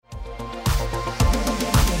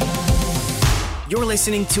You're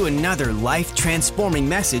listening to another life-transforming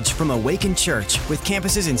message from Awaken Church with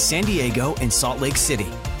campuses in San Diego and Salt Lake City.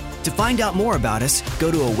 To find out more about us,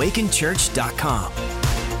 go to awakenchurch.com.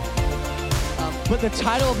 But the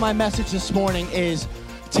title of my message this morning is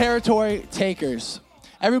Territory Takers.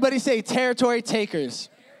 Everybody say Territory Takers.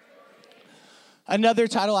 Another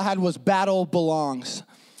title I had was Battle Belongs.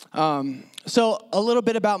 So a little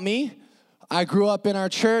bit about me. I grew up in our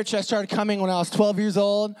church. I started coming when I was 12 years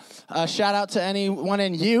old. Shout out to anyone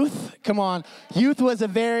in youth. Come on. Youth was a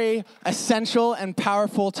very essential and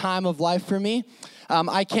powerful time of life for me.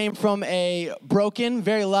 I came from a broken,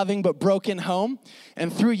 very loving, but broken home.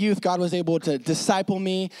 And through youth, God was able to disciple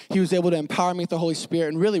me. He was able to empower me with the Holy Spirit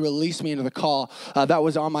and really release me into the call that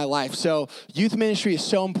was on my life. So youth ministry is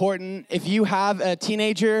so important. If you have a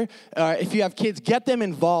teenager, if you have kids, get them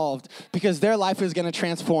involved because their life is going to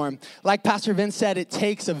transform. Like Pastor Vince said, it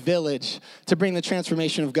takes a village to bring the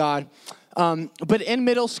transformation of God. But in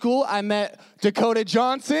middle school, I met Dakota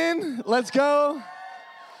Johnson. Let's go.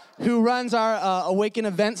 Who runs our Awaken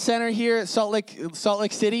Event Center here at Salt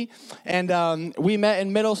Lake City. And we met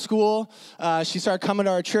in middle school. She started coming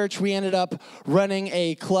to our church. We ended up running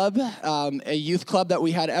a club, a youth club that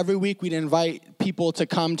we had every week. We'd invite people to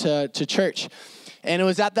come to church. And it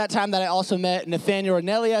was at that time that I also met Nathaniel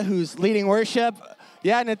Ornelia, who's leading worship.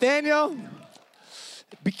 Yeah, Nathaniel.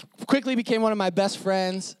 Quickly became one of my best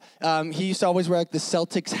friends. He used to always wear like the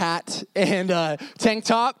Celtics hat and tank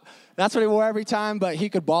top. That's what he wore every time, but he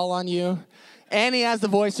could ball on you. And he has the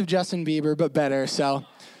voice of Justin Bieber, but better. So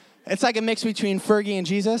it's like a mix between Fergie and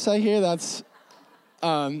Jesus, I hear.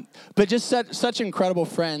 But just such incredible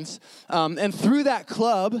friends. And through that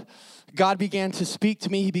club, God began to speak to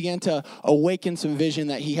me. He began to awaken some vision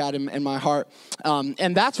that he had in my heart.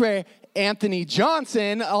 And that's where Anthony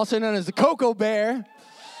Johnson, also known as the Cocoa Bear,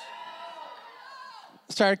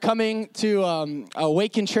 started coming to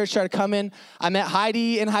Awaken Church, started coming. I met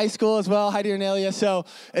Heidi in high school as well, Heidi Ornelia. So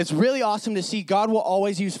it's really awesome to see God will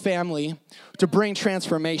always use family to bring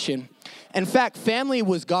transformation. In fact, family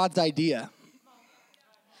was God's idea.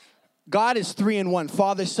 God is 3 in 1,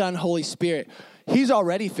 Father, Son, Holy Spirit. He's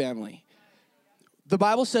already family. The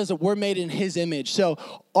Bible says that we're made in His image. So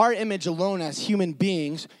our image alone as human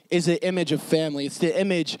beings is the image of family. It's the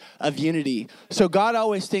image of unity. So God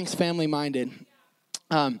always thinks family-minded.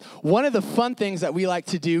 One of the fun things that we like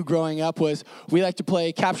to do growing up was we like to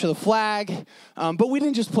play Capture the Flag, but we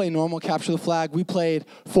didn't just play normal Capture the Flag. We played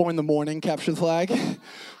 4 a.m. Capture the Flag.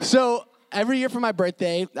 So every year for my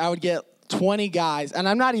birthday, I would get 20 guys, and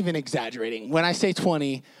I'm not even exaggerating. When I say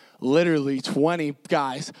 20, literally 20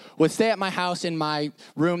 guys would stay at my house in my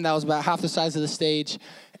room that was about half the size of the stage,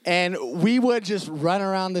 and we would just run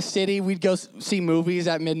around the city. We'd go see movies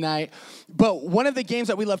at midnight. But one of the games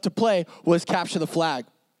that we loved to play was Capture the Flag.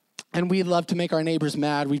 And we loved to make our neighbors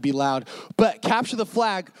mad. We'd be loud. But Capture the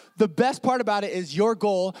Flag, the best part about it is your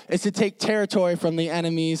goal is to take territory from the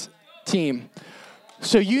enemy's team.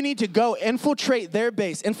 So you need to go infiltrate their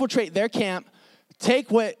base, infiltrate their camp, take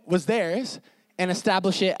what was theirs, and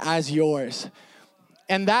establish it as yours.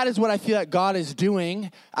 And that is what I feel like God is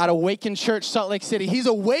doing at Awaken Church, Salt Lake City. He's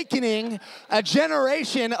awakening a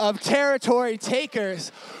generation of territory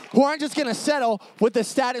takers who aren't just going to settle with the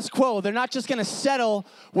status quo. They're not just going to settle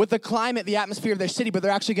with the climate, the atmosphere of their city, but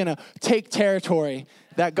they're actually going to take territory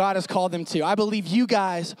that God has called them to. I believe you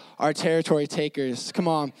guys are territory takers. Come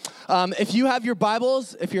on. If you have your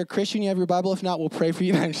Bibles, if you're a Christian, you have your Bible. If not, we'll pray for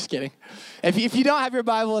you. I'm just kidding. If you don't have your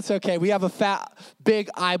Bible, it's okay. We have a fat, big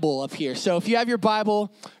Bible up here. So if you have your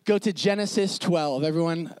Bible, go to Genesis 12.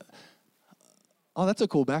 Everyone, oh, that's a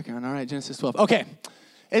cool background. All right, Genesis 12. Okay.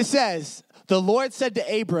 It says, the Lord said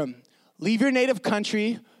to Abram, leave your native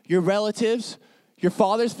country, your relatives, your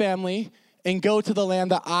father's family, and go to the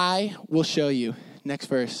land that I will show you. Next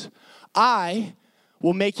verse. I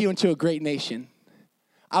will make you into a great nation.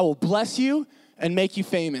 I will bless you and make you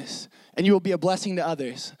famous, and you will be a blessing to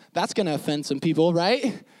others. That's going to offend some people,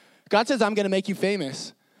 right? God says, I'm going to make you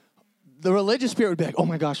famous. The religious spirit would be like, oh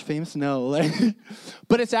my gosh, famous? No.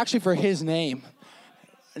 But it's actually for His name.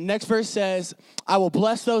 Next verse says, I will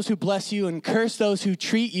bless those who bless you and curse those who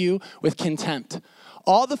treat you with contempt.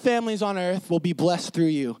 All the families on earth will be blessed through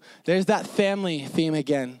you. There's that family theme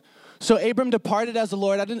again. So Abram departed as the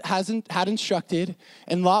Lord had instructed,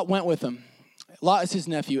 and Lot went with him. Lot is his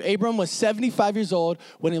nephew. Abram was 75 years old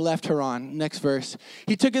when he left Haran. Next verse.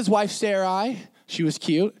 He took his wife Sarai, she was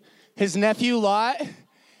cute, his nephew Lot,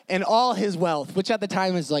 and all his wealth, which at the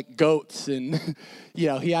time was like goats and, he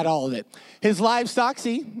had all of it. His livestock,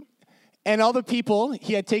 and all the people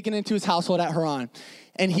he had taken into his household at Haran.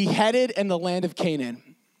 And he headed in the land of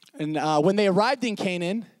Canaan. And when they arrived in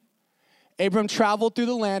Canaan, Abram traveled through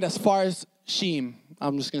the land as far as Shem.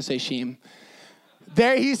 I'm just going to say Shem.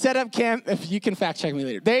 There he set up camp. If you can fact check me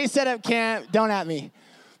later. There he set up camp. Don't at me.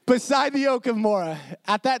 Beside the oak of Moreh.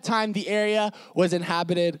 At that time, the area was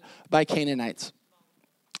inhabited by Canaanites.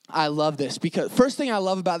 I love this because first thing I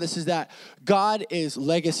love about this is that God is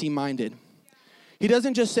legacy minded. He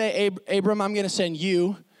doesn't just say, Abram, I'm going to send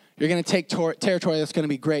you. You're going to take territory that's going to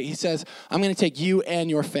be great. He says, I'm going to take you and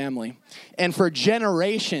your family. And for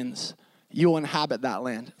generations, you will inhabit that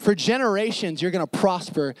land. For generations, you're going to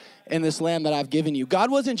prosper in this land that I've given you.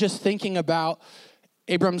 God wasn't just thinking about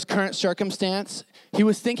Abram's current circumstance. He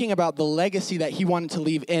was thinking about the legacy that he wanted to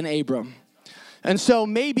leave in Abram. And so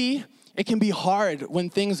maybe it can be hard when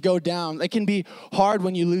things go down. It can be hard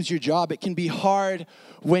when you lose your job. It can be hard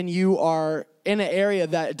when you are in an area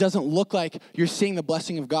that it doesn't look like you're seeing the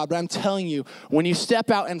blessing of God. But I'm telling you, when you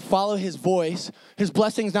step out and follow his voice, his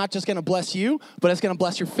blessing is not just going to bless you, but it's going to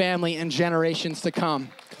bless your family and generations to come.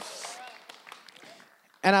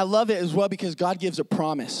 And I love it as well because God gives a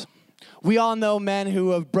promise. We all know men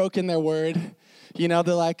who have broken their word. You know,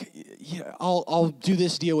 they're like, yeah, I'll do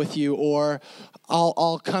this deal with you, or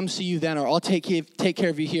I'll come see you then, or I'll take care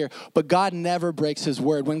of you here. But God never breaks his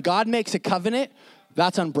word. When God makes a covenant,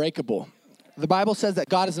 that's unbreakable. The Bible says that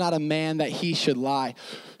God is not a man that he should lie.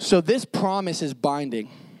 So this promise is binding.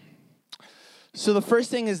 So the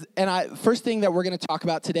first thing that we're going to talk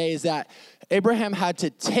about today is that Abraham had to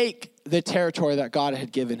take the territory that God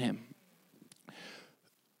had given him.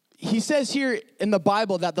 He says here in the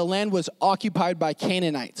Bible that the land was occupied by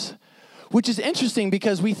Canaanites, which is interesting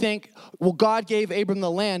because we think, well, God gave Abram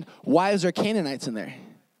the land. Why is there Canaanites in there?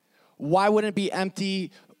 Why wouldn't it be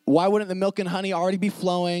empty? Why wouldn't the milk and honey already be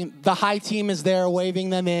flowing? The high team is there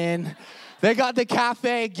waving them in. They got the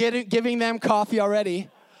cafe giving them coffee already.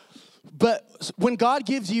 But when God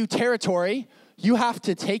gives you territory, you have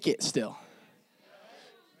to take it still.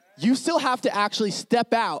 You still have to actually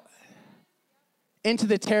step out into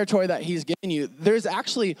the territory that he's given you. There's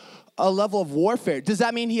actually a level of warfare. Does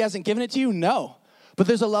that mean he hasn't given it to you? No. But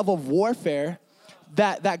there's a level of warfare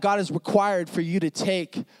that God has required for you to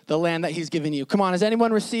take the land that he's given you. Come on, is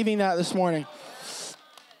anyone receiving that this morning?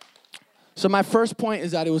 So my first point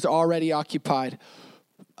is that it was already occupied.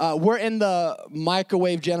 We're in the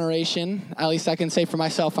microwave generation. At least I can say for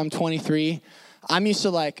myself, I'm 23. I'm used to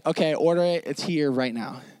like, okay, order it, it's here right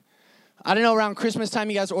now. I don't know, around Christmas time,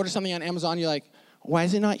 you guys order something on Amazon, you're like, why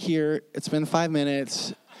is it not here? It's been 5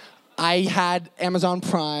 minutes. I had Amazon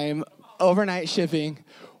Prime, overnight shipping.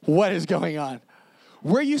 What is going on?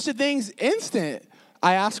 We're used to things instant.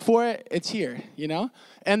 I ask for it, it's here, you know?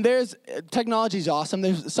 And technology's awesome.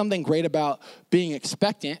 There's something great about being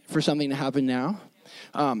expectant for something to happen now.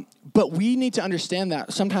 But we need to understand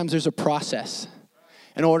that sometimes there's a process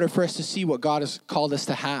in order for us to see what God has called us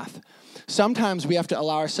to have. Sometimes we have to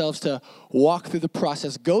allow ourselves to walk through the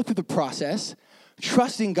process, go through the process,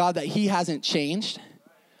 trusting God that he hasn't changed,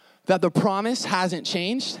 that the promise hasn't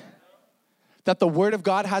changed, that the word of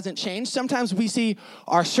God hasn't changed. Sometimes we see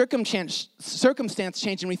our circumstance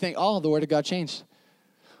change and we think, oh, the word of God changed.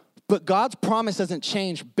 But God's promise doesn't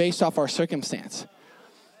change based off our circumstance.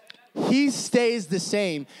 He stays the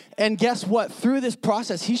same. And guess what? Through this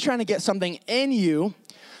process, he's trying to get something in you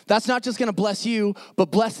that's not just going to bless you,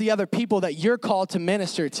 but bless the other people that you're called to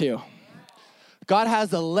minister to. God has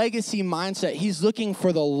the legacy mindset. He's looking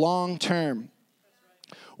for the long term.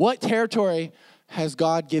 What territory has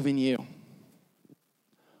God given you?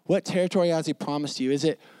 What territory has he promised you? Is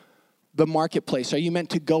it the marketplace? Are you meant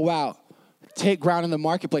to go out, take ground in the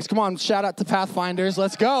marketplace? Come on, shout out to Pathfinders.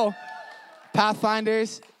 Let's go.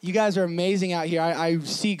 Pathfinders, you guys are amazing out here. I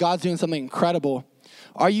see God's doing something incredible.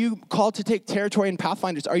 Are you called to take territory in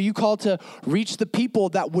Pathfinders? Are you called to reach the people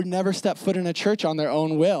that would never step foot in a church on their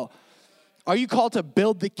own will? Are you called to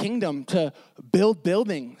build the kingdom, to build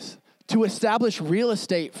buildings, to establish real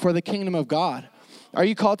estate for the kingdom of God? Are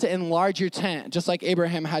you called to enlarge your tent, just like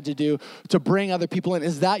Abraham had to do, to bring other people in?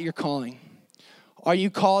 Is that your calling? Are you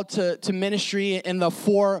called to ministry in the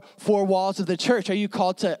four walls of the church? Are you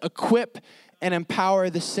called to equip and empower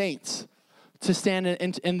the saints to stand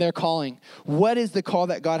in their calling? What is the call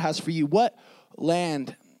that God has for you? What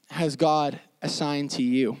land has God assigned to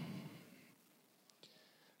you?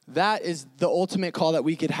 That is the ultimate call that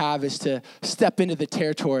we could have, is to step into the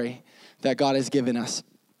territory that God has given us.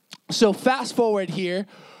 So fast forward here,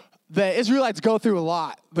 the Israelites go through a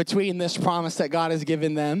lot between this promise that God has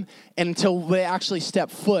given them until they actually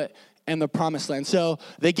step foot in the promised land. So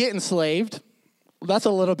they get enslaved. That's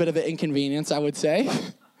a little bit of an inconvenience, I would say.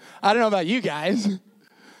 I don't know about you guys.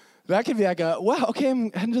 That could be like wow, okay,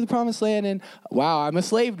 I'm heading to the promised land, and wow, I'm a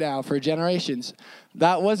slave now for generations.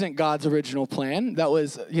 That wasn't God's original plan. That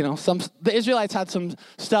was, the Israelites had some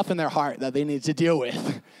stuff in their heart that they needed to deal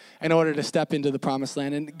with in order to step into the promised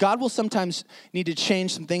land. And God will sometimes need to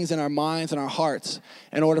change some things in our minds and our hearts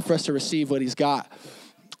in order for us to receive what he's got.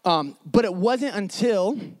 But it wasn't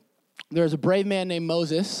until there was a brave man named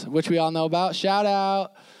Moses, which we all know about. Shout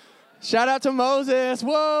out to Moses.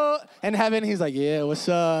 Whoa. In heaven, he's like, yeah, what's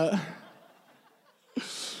up?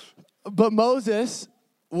 But Moses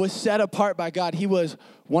was set apart by God. He was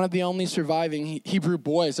one of the only surviving Hebrew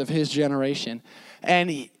boys of his generation. And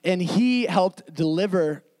he helped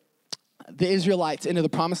deliver the Israelites into the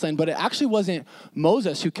promised land. But it actually wasn't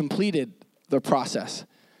Moses who completed the process.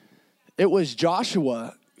 It was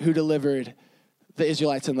Joshua who delivered the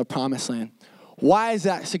Israelites in the promised land. Why is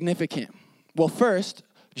that significant? Well, first,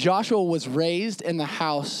 Joshua was raised in the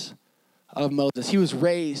house of Moses. He was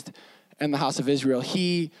raised in the house of Israel.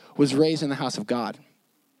 He was raised in the house of God.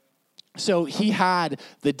 So he had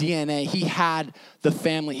the DNA. He had the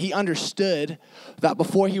family. He understood that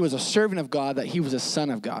before he was a servant of God, that he was a son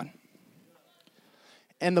of God.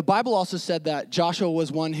 And the Bible also said that Joshua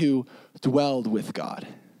was one who dwelled with God.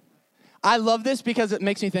 I love this because it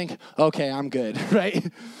makes me think, okay, I'm good, right?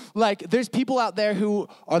 Like, there's people out there who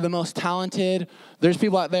are the most talented. There's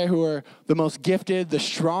people out there who are the most gifted, the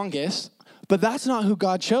strongest. But that's not who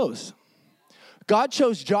God chose. God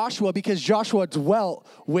chose Joshua because Joshua dwelt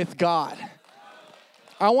with God.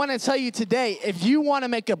 I want to tell you today, if you want to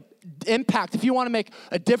make an impact, if you want to make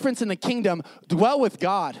a difference in the kingdom, dwell with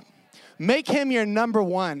God. Make him your number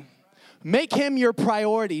one. Make him your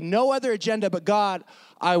priority. No other agenda but God,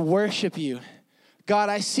 I worship you. God,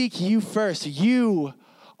 I seek you first. You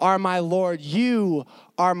are my Lord. You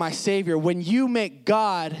are my Savior. When you make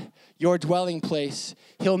God your dwelling place,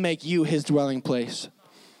 he'll make you his dwelling place.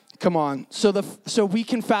 Come on. So we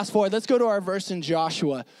can fast forward. Let's go to our verse in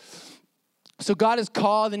Joshua. So God has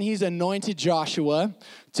called and he's anointed Joshua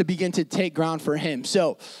to begin to take ground for him.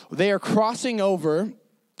 So they are crossing over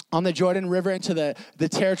on the Jordan River into the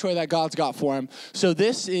territory that God's got for him. So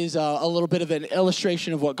this is a little bit of an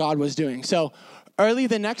illustration of what God was doing. So early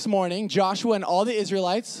the next morning, Joshua and all the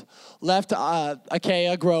Israelites left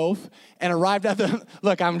Achaia Grove and arrived at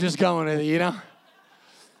look, I'm just going with it,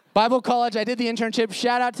 Bible college, I did the internship.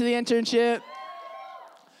 Shout out to the internship.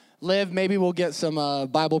 Liv, maybe we'll get some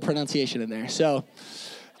Bible pronunciation in there. So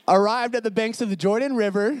arrived at the banks of the Jordan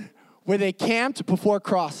River where they camped before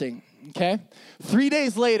crossing. Okay? 3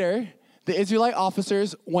 days later, the Israelite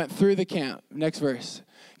officers went through the camp. Next verse.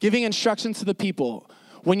 Giving instructions to the people.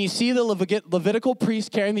 When you see the Levitical priests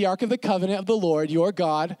carrying the Ark of the Covenant of the Lord, your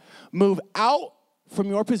God, move out from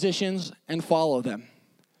your positions and follow them.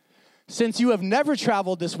 Since you have never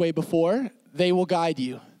traveled this way before, they will guide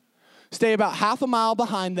you. Stay about half a mile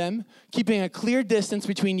behind them, keeping a clear distance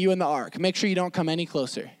between you and the ark. Make sure you don't come any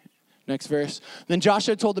closer. Next verse. Then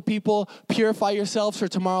Joshua told the people, purify yourselves, for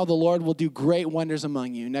tomorrow the Lord will do great wonders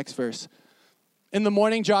among you. Next verse. In the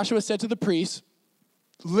morning, Joshua said to the priests,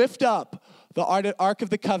 lift up the Ark of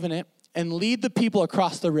the Covenant and lead the people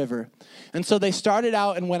across the river. And so they started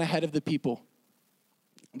out and went ahead of the people.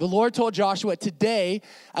 The Lord told Joshua, today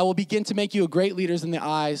I will begin to make you great leaders in the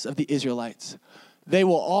eyes of the Israelites. They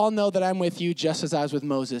will all know that I'm with you just as I was with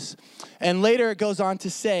Moses. And later it goes on to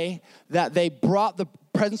say that they brought the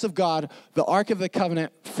presence of God, the Ark of the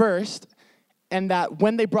Covenant first, and that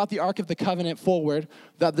when they brought the Ark of the Covenant forward,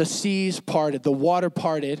 that the seas parted, the water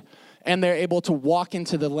parted, and they're able to walk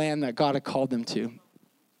into the land that God had called them to.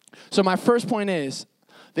 So my first point is,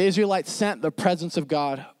 the Israelites sent the presence of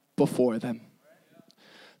God before them.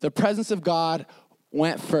 The presence of God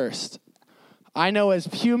went first. I know as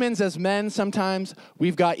humans, as men, sometimes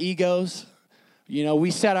we've got egos. We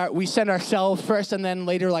send ourselves first and then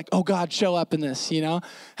later like, oh God, show up in this,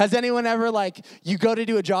 Has anyone ever you go to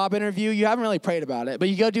do a job interview, you haven't really prayed about it, but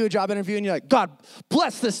you go do a job interview and you're like, God,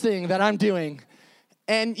 bless this thing that I'm doing.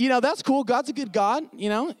 And, that's cool. God's a good God,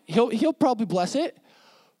 he'll probably bless it.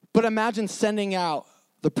 But imagine sending out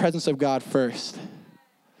the presence of God first.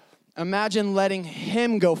 Imagine letting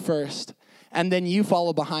him go first, and then you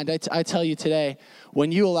follow behind. I tell you today,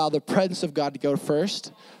 when you allow the presence of God to go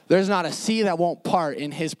first, there's not a sea that won't part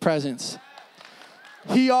in his presence.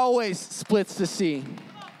 He always splits the sea.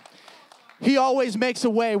 He always makes a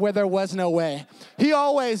way where there was no way. He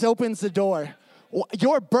always opens the door.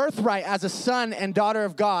 Your birthright as a son and daughter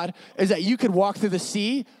of God is that you could walk through the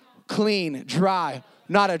sea clean, dry,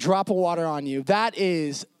 not a drop of water on you. That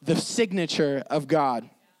is the signature of God.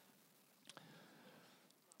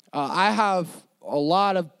 I have a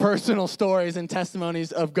lot of personal stories and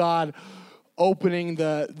testimonies of God opening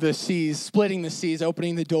the seas, splitting the seas,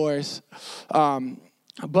 opening the doors.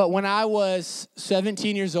 But when I was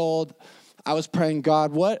 17 years old, I was praying,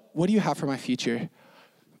 God, what do you have for my future?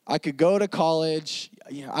 I could go to college,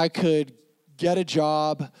 I could get a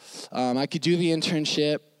job, I could do the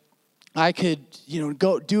internship, I could,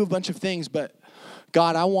 go do a bunch of things, but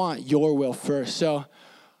God, I want your will first. So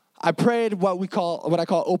I prayed what I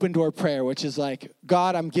call open door prayer, which is like,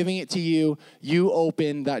 God, I'm giving it to you. You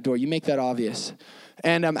open that door. You make that obvious.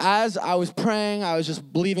 And as I was praying, I was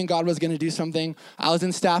just believing God was going to do something. I was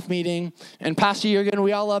in staff meeting, and Pastor Jurgen,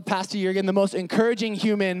 we all love Pastor Jurgen, the most encouraging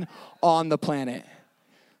human on the planet.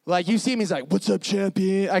 Like, you see him, he's like, what's up,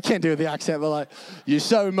 champion? I can't do the accent, but like, you're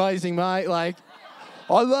so amazing, mate. Like,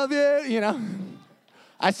 I love you,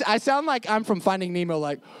 I sound like I'm from Finding Nemo,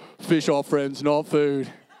 like, fish are friends, not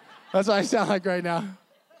food. That's what I sound like right now.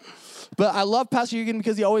 But I love Pastor Jurgen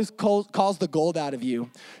because he always calls the gold out of you.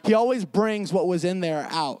 He always brings what was in there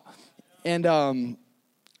out. And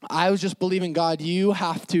I was just believing, God, you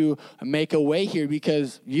have to make a way here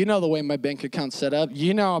because you know the way my bank account's set up.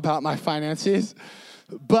 You know about my finances.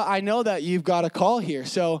 But I know that you've got a call here.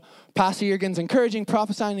 So Pastor Jurgen's encouraging,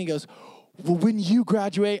 prophesying, and he goes, well, when you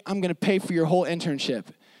graduate, I'm going to pay for your whole internship.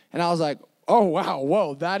 And I was like, oh, wow,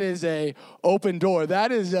 whoa, that is a open door.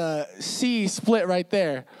 That is a sea split right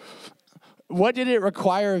there. What did it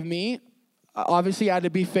require of me? Obviously, I had to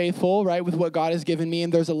be faithful, right, with what God has given me,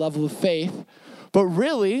 and there's a level of faith. But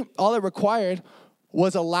really, all it required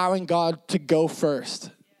was allowing God to go first,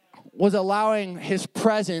 was allowing his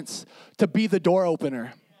presence to be the door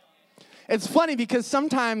opener. It's funny because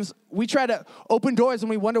sometimes we try to open doors and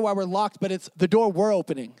we wonder why we're locked, but it's the door we're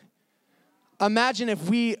opening. Imagine if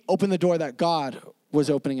we opened the door that God was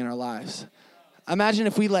opening in our lives. Imagine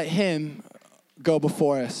if we let him go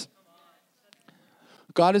before us.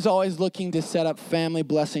 God is always looking to set up family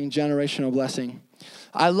blessing, generational blessing.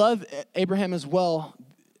 I love Abraham as well.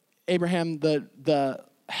 Abraham, the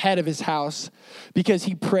head of his house, because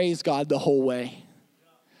he praised God the whole way.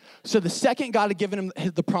 So the second God had given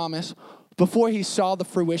him the promise, before he saw the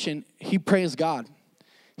fruition, he praised God.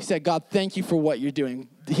 He said, God, thank you for what you're doing.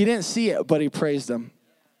 He didn't see it, but he praised him.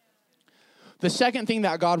 The second thing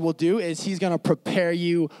that God will do is he's going to prepare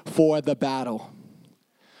you for the battle.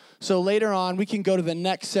 So later on, we can go to the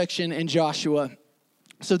next section in Joshua.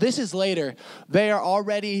 So this is later. They are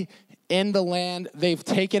already in the land. They've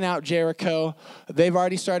taken out Jericho. They've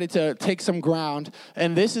already started to take some ground.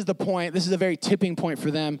 And this is the point. This is a very tipping point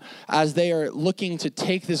for them as they are looking to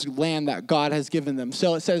take this land that God has given them.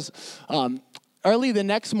 So it says, early the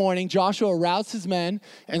next morning, Joshua aroused his men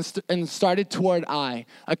and started toward Ai,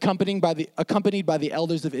 accompanied by the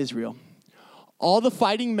elders of Israel. All the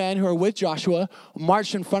fighting men who were with Joshua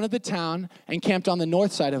marched in front of the town and camped on the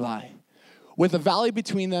north side of Ai, with a valley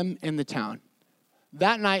between them and the town.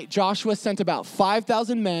 That night, Joshua sent about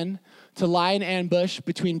 5,000 men to lie in ambush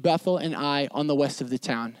between Bethel and Ai on the west of the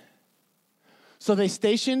town. So they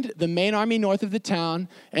stationed the main army north of the town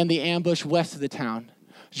and the ambush west of the town.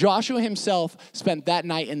 Joshua himself spent that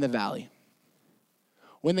night in the valley.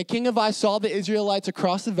 When the king of Ai saw the Israelites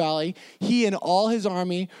across the valley, he and all his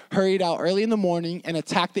army hurried out early in the morning and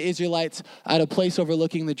attacked the Israelites at a place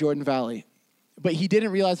overlooking the Jordan Valley. But he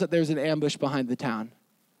didn't realize that there was an ambush behind the town.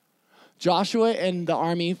 Joshua and the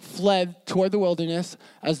army fled toward the wilderness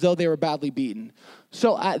as though they were badly beaten.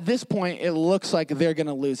 So at this point, it looks like they're going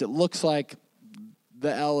to lose. It looks like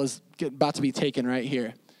the L is about to be taken right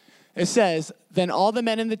here. It says, then all the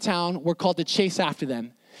men in the town were called to chase after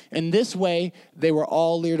them. In this way, they were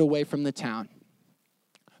all lured away from the town.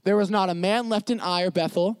 There was not a man left in Ai or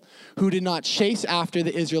Bethel who did not chase after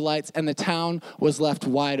the Israelites, and the town was left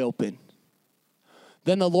wide open.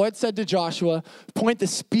 Then the Lord said to Joshua, point the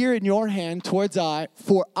spear in your hand towards Ai,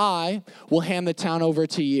 for I will hand the town over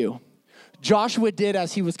to you. Joshua did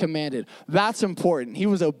as he was commanded. That's important. He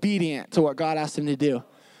was obedient to what God asked him to do,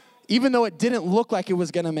 even though it didn't look like it was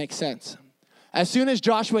going to make sense. As soon as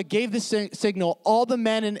Joshua gave the signal, all the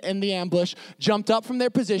men in the ambush jumped up from their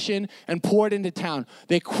position and poured into town.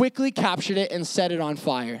 They quickly captured it and set it on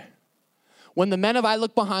fire. When the men of Ai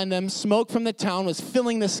looked behind them, smoke from the town was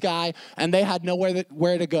filling the sky, and they had nowhere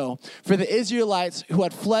where to go. For the Israelites who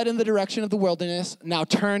had fled in the direction of the wilderness now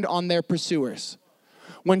turned on their pursuers.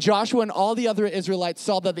 When Joshua and all the other Israelites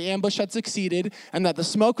saw that the ambush had succeeded and that the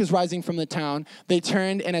smoke was rising from the town, they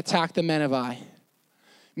turned and attacked the men of Ai.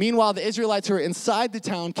 Meanwhile, the Israelites who were inside the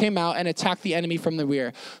town came out and attacked the enemy from the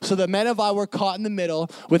rear. So the men of Ai were caught in the middle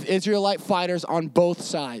with Israelite fighters on both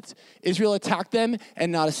sides. Israel attacked them, and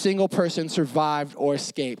not a single person survived or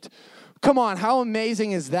escaped. Come on, how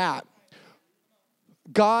amazing is that?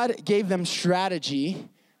 God gave them strategy,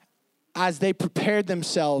 as they prepared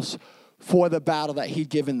themselves for the battle that he'd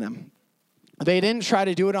given them. They didn't try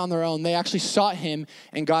to do it on their own. They actually sought him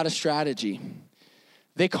and got a strategy.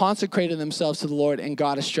 They consecrated themselves to the Lord and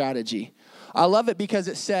got a strategy. I love it because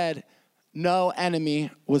it said, no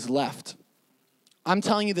enemy was left. I'm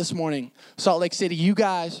telling you this morning, Salt Lake City, you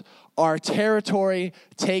guys are territory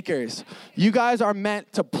takers. You guys are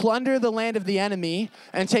meant to plunder the land of the enemy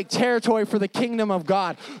and take territory for the kingdom of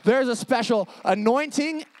God. There's a special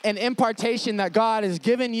anointing and impartation that God has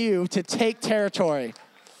given you to take territory.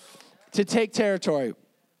 To take territory.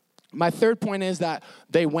 My third point is that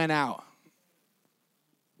they went out.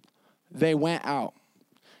 They went out.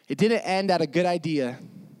 It didn't end at a good idea.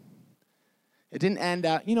 It didn't end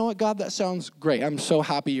at, you know what, God, that sounds great. I'm so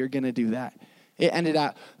happy you're going to do that. It ended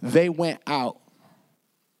at, they went out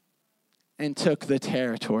and took the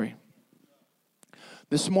territory.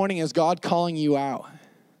 This morning, is God calling you out?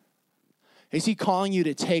 Is he calling you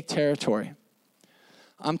to take territory?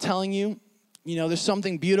 I'm telling you, there's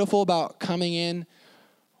something beautiful about coming in,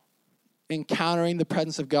 encountering the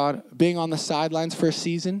presence of God, being on the sidelines for a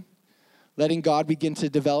season, letting God begin to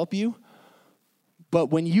develop you. But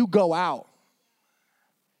when you go out,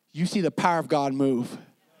 you see the power of God move.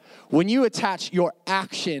 When you attach your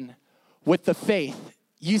action with the faith,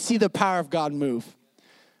 you see the power of God move.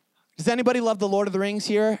 Does anybody love the Lord of the Rings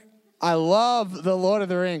here? I love the Lord of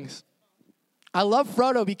the Rings. I love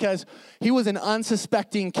Frodo because he was an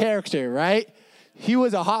unsuspecting character, right? He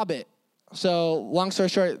was a hobbit. So long story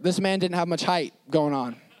short, this man didn't have much height going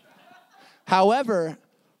on. However,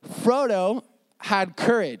 Frodo had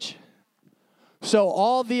courage. So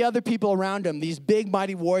all the other people around him, these big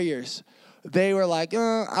mighty warriors, they were like,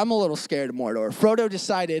 I'm a little scared of Mordor. Frodo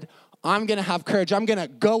decided, I'm going to have courage. I'm going to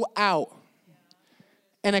go out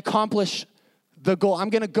and accomplish the goal. I'm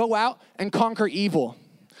going to go out and conquer evil.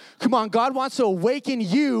 Come on, God wants to awaken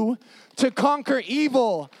you to conquer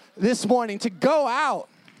evil this morning, to go out.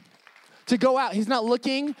 To go out. He's not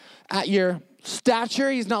looking at your stature.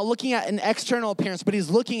 He's not looking at an external appearance, but he's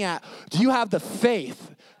looking at, do you have the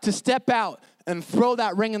faith to step out and throw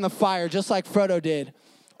that ring in the fire just like Frodo did?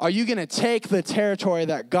 Are you going to take the territory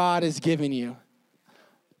that God has given you?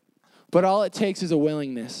 But all it takes is a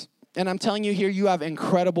willingness. And I'm telling you here, you have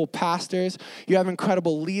incredible pastors. You have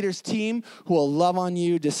incredible leaders team who will love on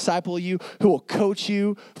you, disciple you, who will coach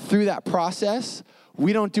you through that process.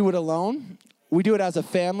 We don't do it alone. We do it as a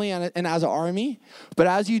family and as an army. But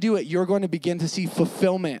as you do it, you're going to begin to see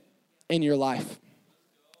fulfillment in your life.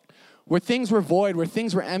 Where things were void, where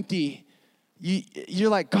things were empty, you're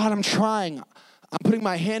like, God, I'm trying. I'm putting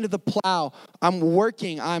my hand to the plow. I'm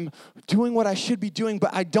working. I'm doing what I should be doing,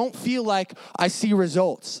 but I don't feel like I see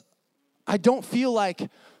results. I don't feel like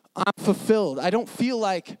I'm fulfilled. I don't feel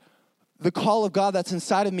like the call of God that's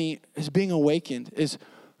inside of me is being awakened, is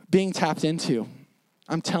being tapped into.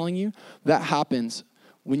 I'm telling you, that happens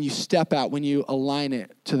when you step out, when you align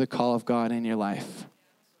it to the call of God in your life.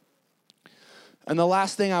 And the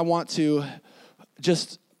last thing I want to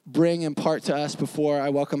just bring in part to us before I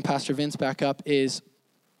welcome Pastor Vince back up is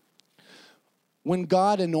when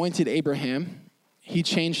God anointed Abraham, he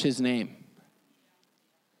changed his name.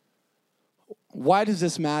 Why does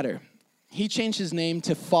this matter? He changed his name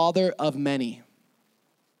to Father of Many.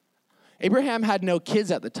 Abraham had no kids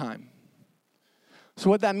at the time. So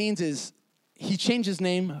what that means is he changed his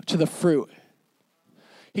name to the fruit.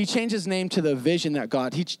 He changed his name to the vision that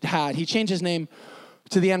God had. He changed his name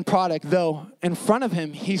to the end product, though in front of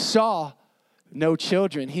him, he saw no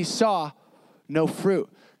children. He saw no fruit.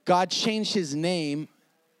 God changed his name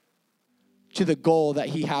to the goal that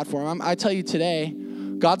he had for him. I tell you today,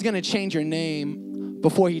 God's going to change your name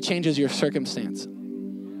before he changes your circumstance.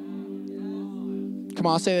 Come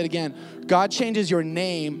on, I'll say that again. God changes your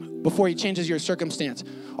name before he changes your circumstance.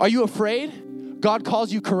 Are you afraid? God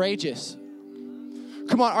calls you courageous.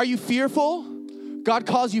 Come on, are you fearful? God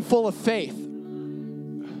calls you full of faith.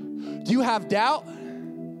 Do you have doubt?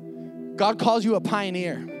 God calls you a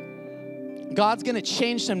pioneer. God's going to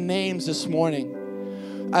change some names this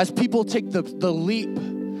morning as people take the leap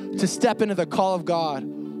to step into the call of God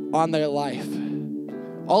on their life.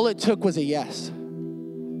 All it took was a yes.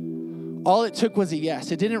 All it took was a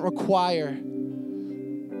yes. It didn't require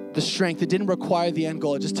the strength. It didn't require the end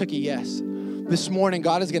goal. It just took a yes. This morning,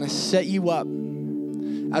 God is going to set you up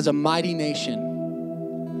as a mighty nation.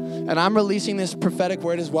 And I'm releasing this prophetic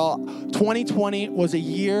word as well. 2020 was a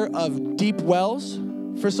year of deep wells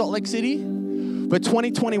for Salt Lake City. But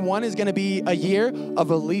 2021 is going to be a year of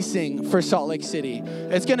releasing for Salt Lake City.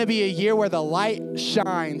 It's going to be a year where the light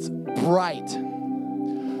shines bright.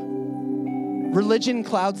 Religion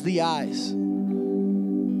clouds the eyes.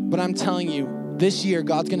 But I'm telling you, This year,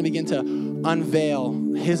 God's going to begin to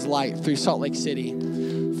unveil his light through Salt Lake City,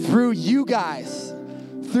 through you guys,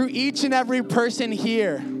 through each and every person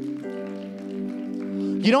here.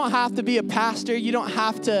 You don't have to be a pastor. You don't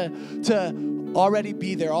have to already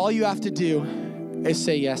be there. All you have to do is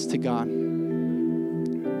say yes to God.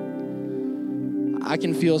 I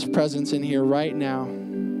can feel his presence in here right now.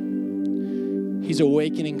 He's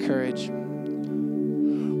awakening courage.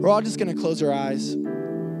 We're all just going to close our eyes.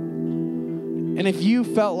 And if you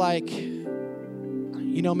felt like,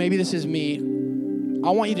 maybe this is me,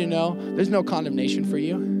 I want you to know there's no condemnation for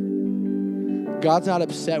you. God's not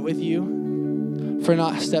upset with you for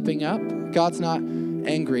not stepping up. God's not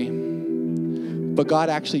angry. But God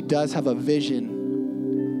actually does have a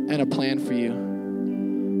vision and a plan for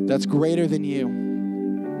you that's greater than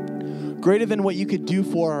you, greater than what you could do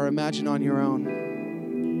for or imagine on your own.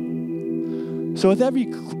 So with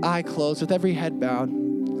every eye closed, with every head bowed,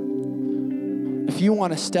 if you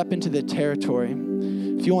want to step into the territory,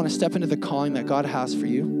 if you want to step into the calling that God has for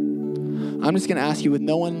you, I'm just going to ask you, with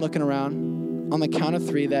no one looking around, on the count of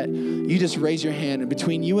 3, that you just raise your hand, and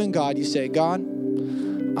between you and God, you say, God,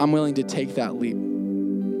 I'm willing to take that leap.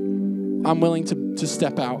 I'm willing to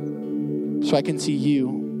step out so I can see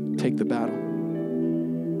you take the battle.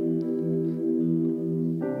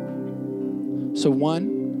 So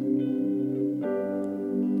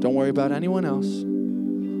 1, don't worry about anyone else.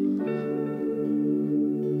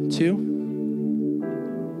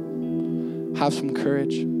 2, have some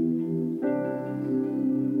courage.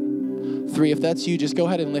 3, if that's you, just go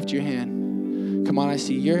ahead and lift your hand. Come on, I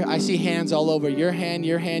see hands all over. Your hand,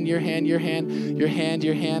 your hand, your hand, your hand, your hand,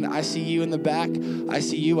 your hand. I see you in the back. I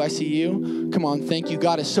see you, I see you. Come on, thank you.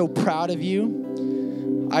 God is so proud of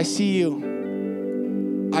you. I see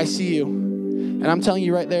you. I see you. And I'm telling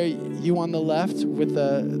you right there, you on the left with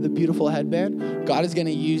the beautiful headband, God is going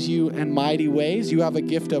to use you in mighty ways. You have a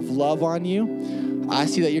gift of love on you. I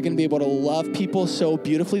see that you're going to be able to love people so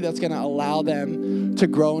beautifully that's going to allow them to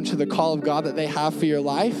grow into the call of God that they have for your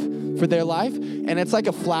life, for their life. And it's like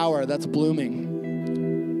a flower that's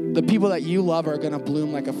blooming. The people that you love are going to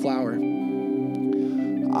bloom like a flower.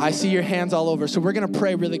 I see your hands all over. So we're going to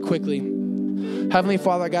pray really quickly. Heavenly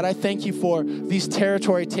Father, God, I thank you for these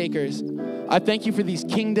territory takers. I thank you for these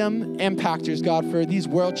kingdom impactors, God, for these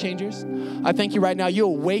world changers. I thank you right now. You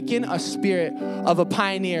awaken a spirit of a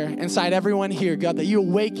pioneer inside everyone here, God, that you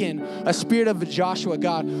awaken a spirit of a Joshua,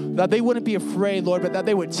 God, that they wouldn't be afraid, Lord, but that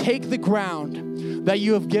they would take the ground that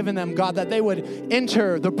you have given them, God, that they would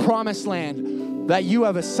enter the promised land that you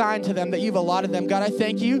have assigned to them, that you've allotted them. God, I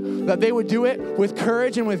thank you that they would do it with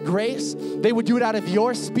courage and with grace. They would do it out of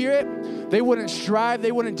your spirit. They wouldn't strive.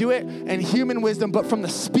 They wouldn't do it in human wisdom, but from the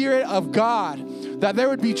Spirit of God, that there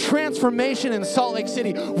would be transformation in Salt Lake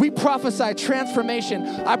City. We prophesy transformation.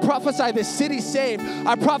 I prophesy the city saved.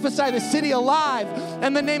 I prophesy the city alive.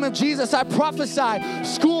 In the name of Jesus, I prophesy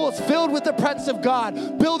schools filled with the presence of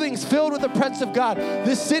God, buildings filled with the presence of God,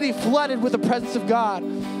 this city flooded with the presence of God.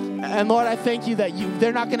 And Lord, I thank you that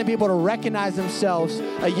they're not going to be able to recognize themselves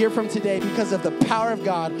a year from today because of the power of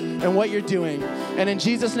God and what you're doing. And in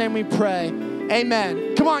Jesus' name we pray,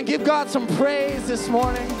 amen. Come on, give God some praise this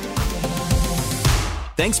morning.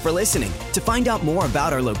 Thanks for listening. To find out more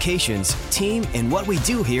about our locations, team, and what we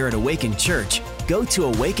do here at Awaken Church, go to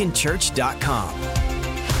awakenchurch.com.